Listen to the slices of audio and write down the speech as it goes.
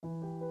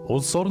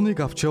Улс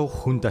орныг авч явах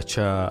хүнд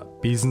ачаа,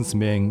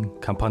 бизнесмен,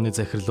 компани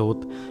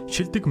захирлууд,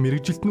 шилдэг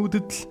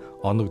мэрэгжилтнүүдэд л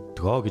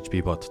оногддгоо гэж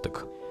би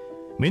боддог.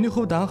 Миний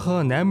хувьд анх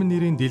 8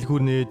 нэрийн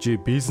дэлгүүр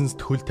нээж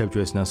бизнест хөл тавьж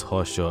байснаас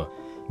хойш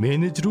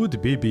менежерүүд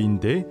бие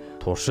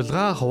биендээ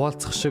туршилгаа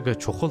хуваалцах шиг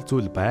чухал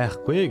зүйл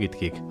байхгүй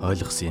гэдгийг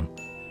ойлгосон юм.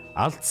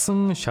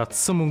 Алдсан,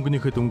 шатсан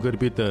мөнгөнийхөө дүнгээр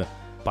бид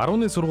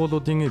барууны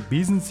сургуулиудын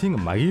бизнесийн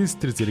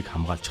магистр зэрэг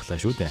хамгаалчихлаа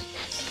шүү дээ.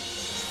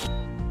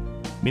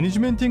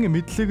 Менежментийн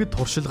мэдлэг,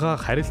 туршилгаа,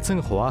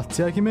 харилцан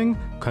хуваалцъя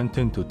хэмээн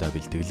контентуудаа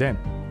бэлтгэлээ.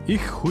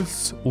 Их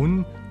хөлс,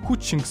 үн,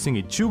 хүч шингэсэн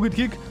ижүү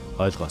гэдгийг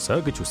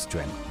ойлгосоо гэж хүсэж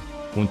байна.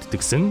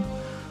 Үндтгсэн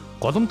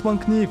Голомт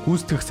банкны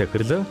гүйцэтгэх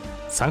захирал,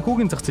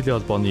 санхүүгийн зах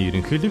зээлийн холбооны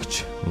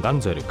ерөнхийлөгч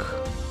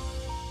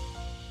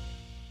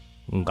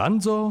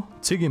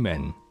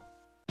GANZO.MN.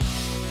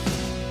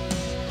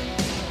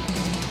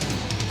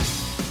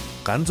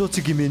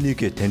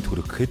 GANZO.MN-ийг танд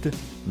хүргэхэд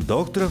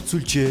доктор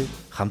Зүлжээ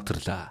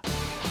хамтарлаа.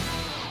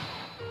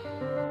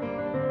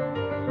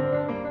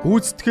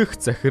 Гүйцэтгэх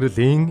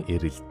захирлын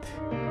эрэлд.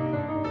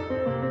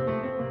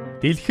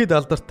 Дэлхийд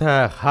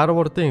алдартай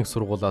Харвардын их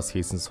сургуулиас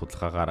хийсэн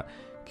судалгаагаар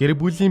гэр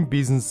бүлийн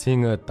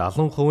бизнесийн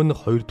 70% нь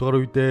 2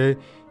 дугаар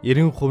үедээ,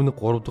 90% нь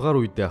 3 дугаар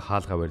үедээ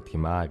хаалга барьдаг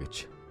юм аа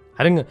гэж.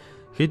 Харин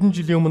хэдэн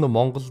жилийн өмнө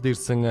Монголд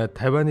ирсэн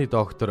 50-ны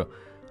доктор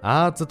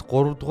Азад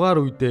 3 дугаар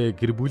үедээ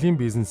гэр бүлийн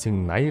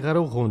бизнесийн 80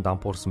 гаруй хувь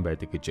дампуурсан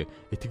байдаг гэж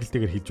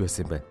итгэлтэйгээр хэлж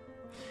байсан юм байна.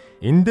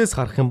 Эндээс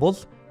харах юм бол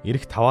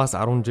ирэх 5-аас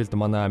 10 жилд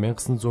манай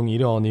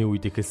 1990 оны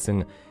үед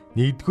эхэлсэн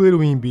 1-р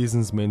үеийн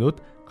бизнесмэнүүд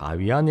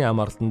гавьяаны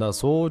амралтандаа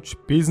сууж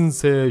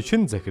бизнесээ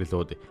шинэ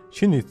захирлууд,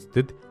 шинэ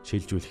эцэдэд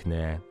шилжүүлэх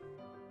нэ.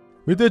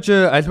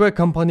 Мэдээж альва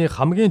компани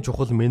хамгийн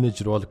чухал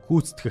менежер бол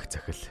гүйцэтгэх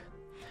захирал.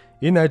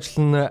 Энэ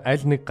ажил нь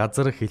аль нэг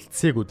газар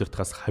хилцээг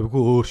удирдахаас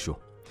хавьгүй өөр шүү.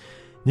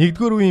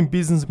 1-р үеийн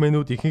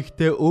бизнесмэнүүд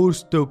ихэнхдээ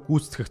өөрсдөө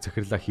гүйцэтгэх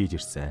захирлаа хийж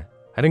ирсэн.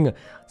 Харин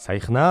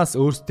саяхнаас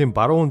өөрсдийн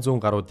баруун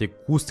зүүн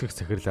гаруудыг гүйцэтгэх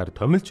захирлаар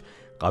томилж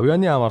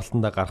гавьяаны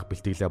амралтандаа гарах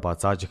бэлтгэлээ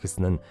зааж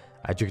эхэлсэн нь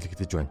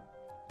ажиглагдж байна.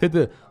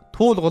 Тэд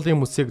туул голын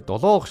мөсийг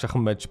долоох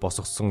шахан байж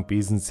босгосон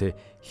бизнесээ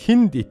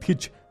хүнд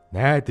итгэж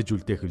найдаж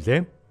үлдээх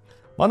вүлээ.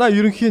 Манай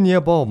ерөнхий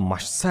Нябо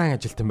маш сайн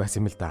ажилтан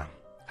байсан юм л да.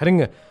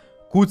 Харин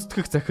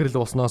гүйцэтгэх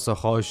захирал болсноос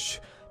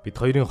хойш бид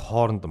хоёрын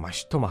хооронд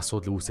маш том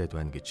асуудал үүсээд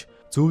байна гэж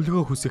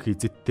зөвлөгөө хүсэх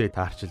эзэдтэй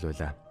таарчил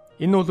байлаа.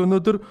 Энэ бол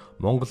өнөөдөр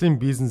Монголын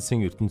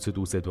бизнесийн ертөнцид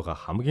үүсээд байгаа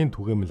хамгийн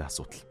түгээмэл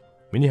асуудал.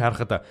 Миний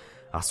харахад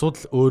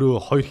асуудал өөрөө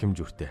хоёр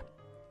хэмжүүртэй.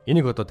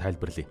 Энийг одоо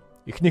тайлбарлая.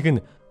 Эхнийх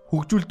нь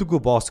хөгжүүлдэггүй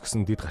босс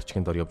гэсэн дэд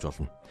гарчгийн дор явж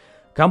болно.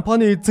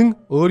 Компани эзэн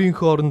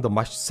өөрийнхөө оронд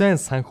маш сайн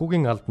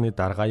санхүүгийн албаны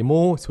дарга юм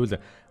уу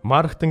эсвэл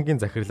маркетингийн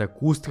захирлаа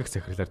гүйцэтгэх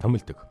захирлаар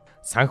томилдог.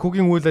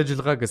 Санхүүгийн үйл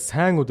ажиллагааг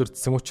сайн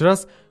удирдсан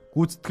учраас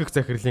гүйцэтгэх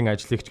захирлын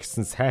ажлыг ч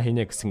гэсэн сайн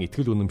хийнэ гэсэн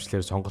итгэл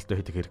үнэмшлээр сонголтоо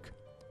хийдэг хэрэг.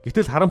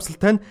 Гэтэл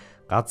харамсалтай нь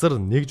газар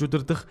нэгж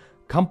удирдах,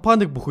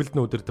 компаниг бүхэлд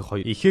нь удирдах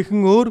хоёр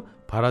ихээхэн өөр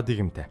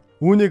парадигмтай.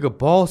 Үүнийг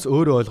босс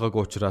өөрөө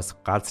ойлгоогүй учраас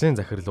газрын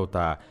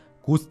захирлуудаа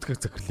гүйцэтгэх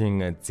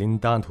захирлын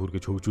зиндаанд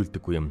хүргэж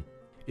хөгжүүлдэггүй юм.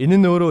 Энэ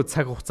нь өөрөө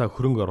цаг хугацаа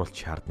хөрөнгө оруулалт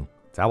шаардна.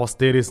 За бас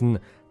дээрэс нь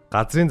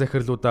газрын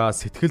захирлуудаа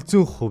сэтгэл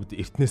зүйн хувьд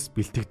эртнээс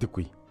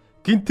бэлтгэдэггүй.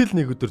 Гинтэл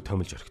нэг өдөр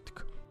томилж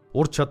орхидог.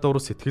 Ур чадвар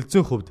сэтгэл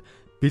зүйн хувьд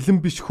бэлэн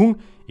биш хүн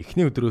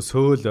эхний өдрөөс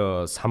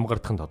сөөл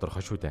самгардах нь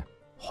тодорхой шүү дээ.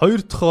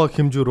 Хоёр дахь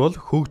хэмжүүр бол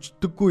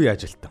хөгждөггүй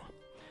ажилтан.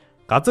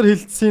 Газар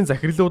хилцсийн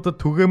захирлуудад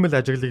түгээмэл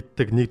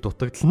ажиглагддаг нэг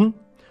дутагдал нь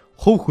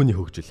хувь хүний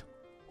хөгжил.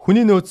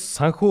 Хүний нөөц,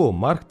 санхүү,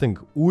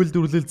 маркетинг,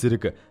 үйлдвэрлэл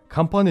зэрэг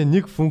компани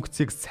нэг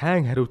функцийг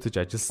сайн хариуцаж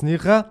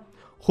ажилласныгаа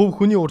хувь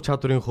хүний ур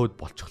чадварын хувьд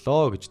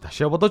болчихлоо гэж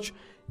ташаа бодож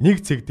нэг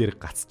цэг дээр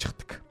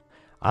гацчихдаг.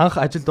 Анх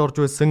ажилд орж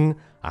байсан,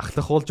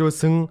 ахлах болж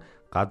байсан,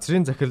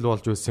 газрын захирал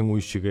болж байсан үе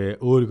шигэ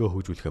өөрийгөө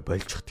хөгжүүлэхэ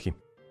болчихдөг юм.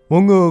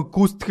 Мөн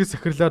гүйцэтгэх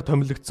захирлаар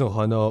томилогдсон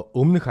хойноо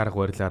өмнөх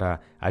арга барилаараа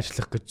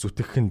ажиллах гэж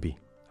зүтгэх нь бий.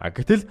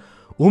 Гэтэл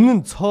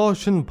өмнө нь цоо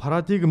шин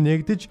парадигм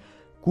нэгдэж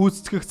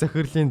гүйцэтгэх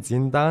захирлын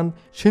зиндаанд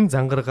шин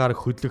зангаргаар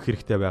хөдлөх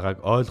хэрэгтэй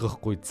байгааг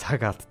ойлгохгүй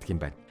цаг алддаг юм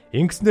байна.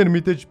 Ингэснээр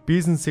мэдээж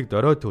бизнесийг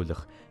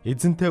доройтуулах,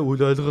 эзэнтэй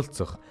үл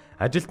ойлголцох,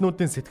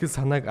 ажилтнуудын сэтгэл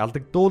санааг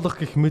алдагдуулах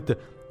гэх мэт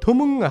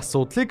төмөн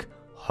асуудлыг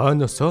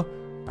хойноосоо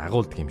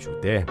дагуулдаг юм шүү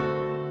дээ.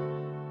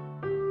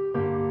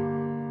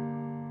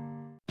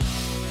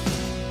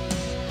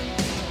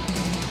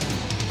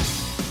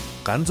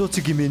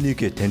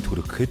 GANZO.MN-ийг танд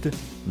хүргэхэд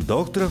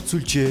доктор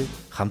Зүлжээ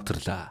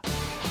хамтарлаа.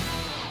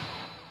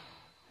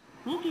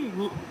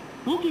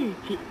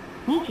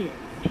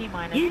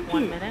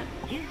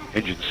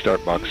 Engine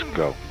start box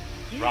go.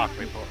 Rock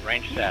report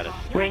range status.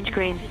 Range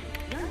green.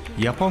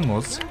 Япон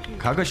улс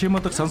Кагашима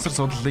дахь сансар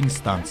судлалын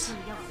станц.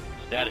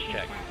 Status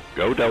check.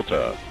 Go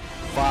Delta.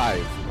 5,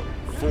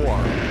 4,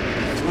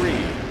 3,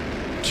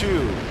 2,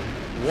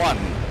 1.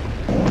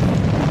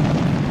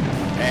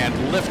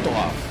 And lift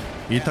off.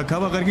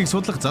 Итакава гарагийг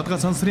судлах задгаа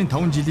сансрын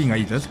 5 жилийн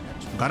аялал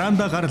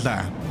гараандаа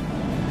гарлаа.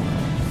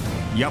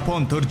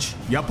 Япон төрж,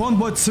 Япон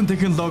бодсон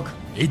технологи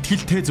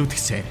итгэлтэй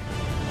зүтгэсэн.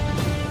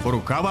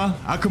 Фурукава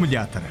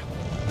аккумулятор.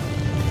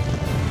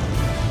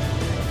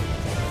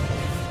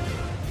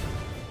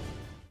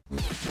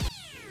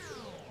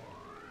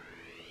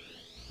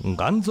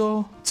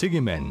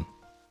 GANZO.MN